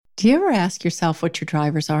Do you ever ask yourself what your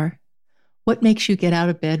drivers are? What makes you get out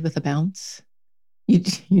of bed with a bounce? You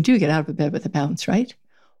do get out of bed with a bounce, right?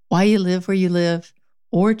 Why you live where you live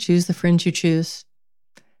or choose the friends you choose.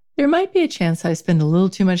 There might be a chance I spend a little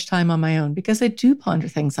too much time on my own because I do ponder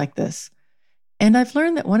things like this. And I've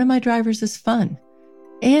learned that one of my drivers is fun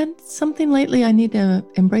and something lately I need to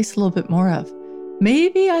embrace a little bit more of.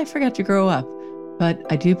 Maybe I forgot to grow up, but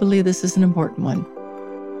I do believe this is an important one.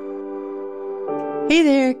 Hey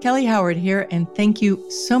there, Kelly Howard here, and thank you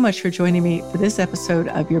so much for joining me for this episode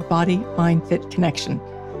of Your Body, Mind, Fit Connection.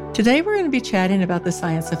 Today, we're going to be chatting about the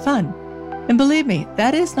science of fun. And believe me,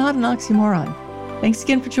 that is not an oxymoron. Thanks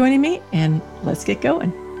again for joining me, and let's get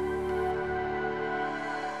going.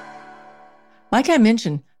 Like I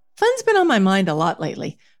mentioned, fun's been on my mind a lot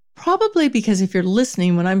lately, probably because if you're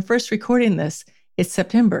listening when I'm first recording this, it's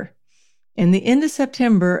September. In the end of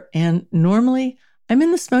September, and normally I'm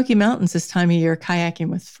in the Smoky Mountains this time of year kayaking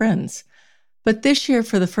with friends. But this year,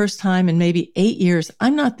 for the first time in maybe 8 years,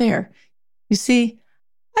 I'm not there. You see,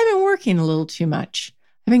 I've been working a little too much.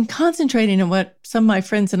 I've been concentrating on what some of my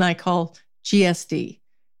friends and I call GSD.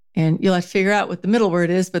 And you'll have to figure out what the middle word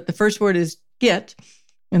is, but the first word is get,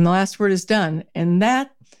 and the last word is done. And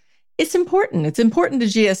that, it's important. It's important to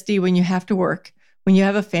GSD when you have to work, when you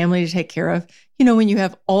have a family to take care of, when you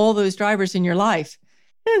have all those drivers in your life.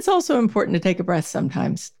 And it's also important to take a breath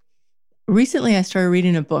sometimes. Recently, I started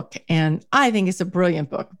reading a book, and I think it's a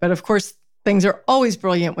brilliant book. But of course, things are always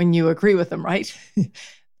brilliant when you agree with them, right?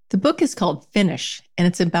 The book is called Finish, and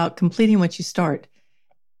it's about completing what you start.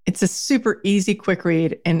 It's a super easy, quick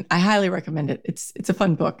read, and I highly recommend it. It's a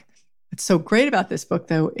fun book. What's so great about this book,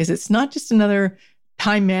 though, is it's not just another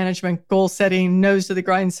time management, goal setting, nose to the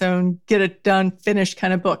grindstone, get it done, finish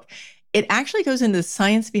kind of book. It actually goes into the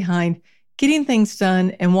science behind getting things done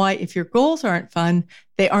and why, if your goals aren't fun,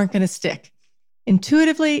 they aren't going to stick.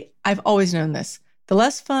 Intuitively, I've always known this. The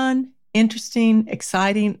less fun, interesting,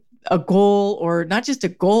 exciting a goal, or not just a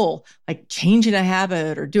goal, like changing a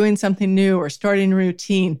habit or doing something new or starting a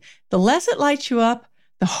routine, the less it lights you up,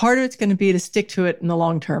 the harder it's going to be to stick to it in the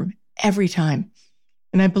long term, every time.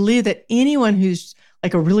 And I believe that anyone who's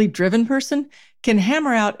like a really driven person can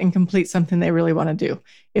hammer out and complete something they really want to do.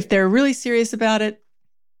 If they're really serious about it,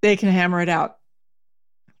 they can hammer it out.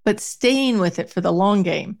 But staying with it for the long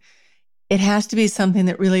game, it has to be something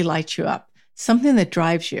that really lights you up, something that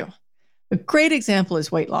drives you. A great example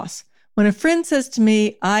is weight loss. When a friend says to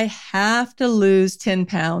me, I have to lose 10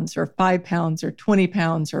 pounds or 5 pounds or 20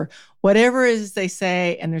 pounds or whatever it is they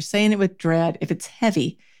say, and they're saying it with dread, if it's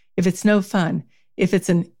heavy, if it's no fun, if it's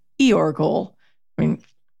an Eeyore goal. I mean,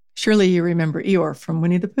 surely you remember Eeyore from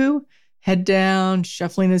Winnie the Pooh? Head down,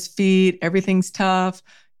 shuffling his feet, everything's tough.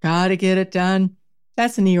 Got to get it done.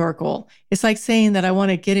 That's an Eeyore goal. It's like saying that I want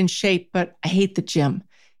to get in shape, but I hate the gym.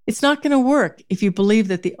 It's not going to work if you believe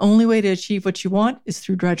that the only way to achieve what you want is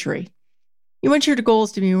through drudgery. You want your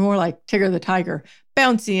goals to be more like Tigger the tiger,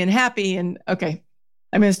 bouncy and happy. And okay,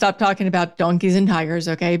 I'm going to stop talking about donkeys and tigers,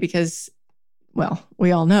 okay? Because, well,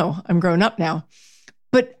 we all know I'm grown up now.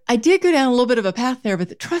 But I did go down a little bit of a path there,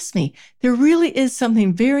 but trust me, there really is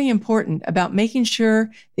something very important about making sure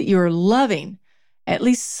that you're loving at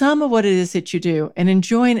least some of what it is that you do and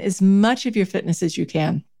enjoying as much of your fitness as you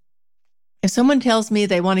can. If someone tells me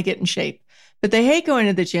they want to get in shape, but they hate going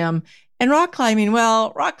to the gym and rock climbing,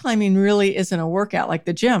 well, rock climbing really isn't a workout like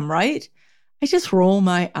the gym, right? I just roll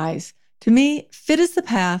my eyes. To me, fit is the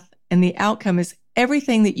path, and the outcome is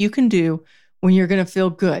everything that you can do when you're going to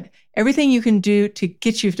feel good. Everything you can do to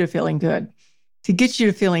get you to feeling good, to get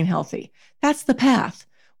you to feeling healthy. That's the path.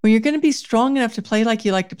 When you're going to be strong enough to play like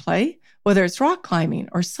you like to play, whether it's rock climbing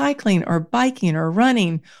or cycling or biking or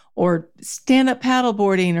running or stand-up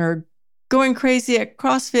paddleboarding or going crazy at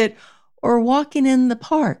CrossFit or walking in the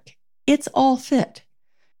park, it's all fit.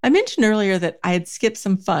 I mentioned earlier that I had skipped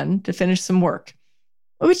some fun to finish some work,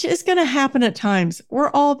 which is going to happen at times.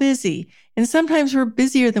 We're all busy, and sometimes we're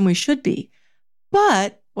busier than we should be.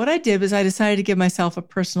 But what I did was I decided to give myself a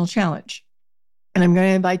personal challenge. And I'm going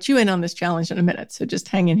to invite you in on this challenge in a minute, so just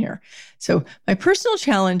hang in here. So my personal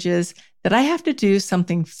challenge is that I have to do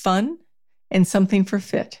something fun and something for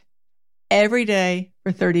fit every day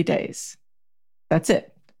for 30 days. That's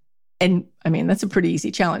it. And I mean, that's a pretty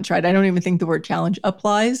easy challenge, right? I don't even think the word challenge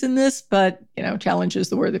applies in this, but challenge is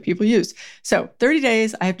the word that people use. So 30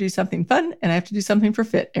 days, I have to do something fun and I have to do something for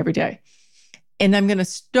fit every day. And I'm going to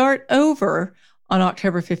start over on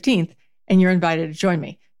October 15th, and you're invited to join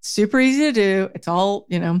me. Super easy to do. It's all,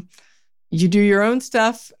 you do your own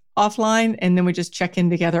stuff offline, and then we just check in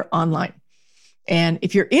together online. And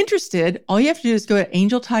if you're interested, all you have to do is go to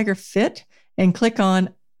Angel Tiger Fit and click on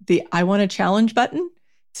the I Want to Challenge button.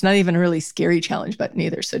 It's not even a really scary challenge button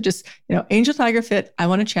either. So just, Angel Tiger Fit, I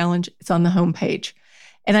Want to Challenge. It's on the homepage.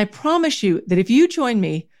 And I promise you that if you join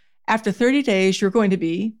me, after 30 days, you're going to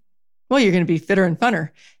be fitter and funner.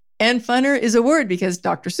 And funner is a word because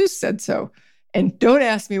Dr. Seuss said so. And don't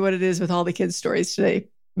ask me what it is with all the kids' stories today.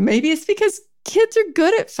 Maybe it's because kids are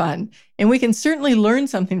good at fun and we can certainly learn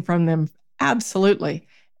something from them. Absolutely.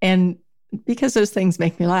 And because those things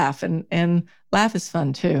make me laugh, and laugh is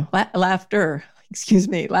fun too. Laughter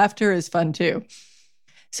is fun too.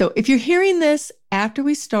 So if you're hearing this after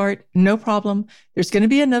we start, no problem. There's going to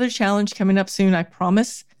be another challenge coming up soon, I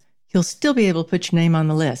promise. You'll still be able to put your name on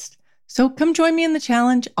the list. So come join me in the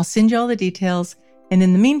challenge. I'll send you all the details. And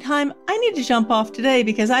in the meantime, I need to jump off today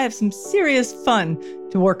because I have some serious fun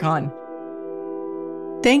to work on.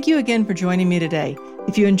 Thank you again for joining me today.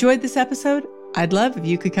 If you enjoyed this episode, I'd love if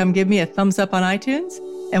you could come give me a thumbs up on iTunes.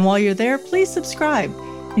 And while you're there, please subscribe.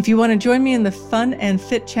 If you want to join me in the Fun and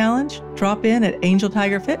Fit Challenge, drop in at Angel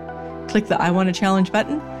Tiger Fit, click the I Want to Challenge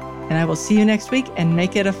button, and I will see you next week and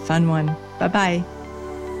make it a fun one. Bye-bye.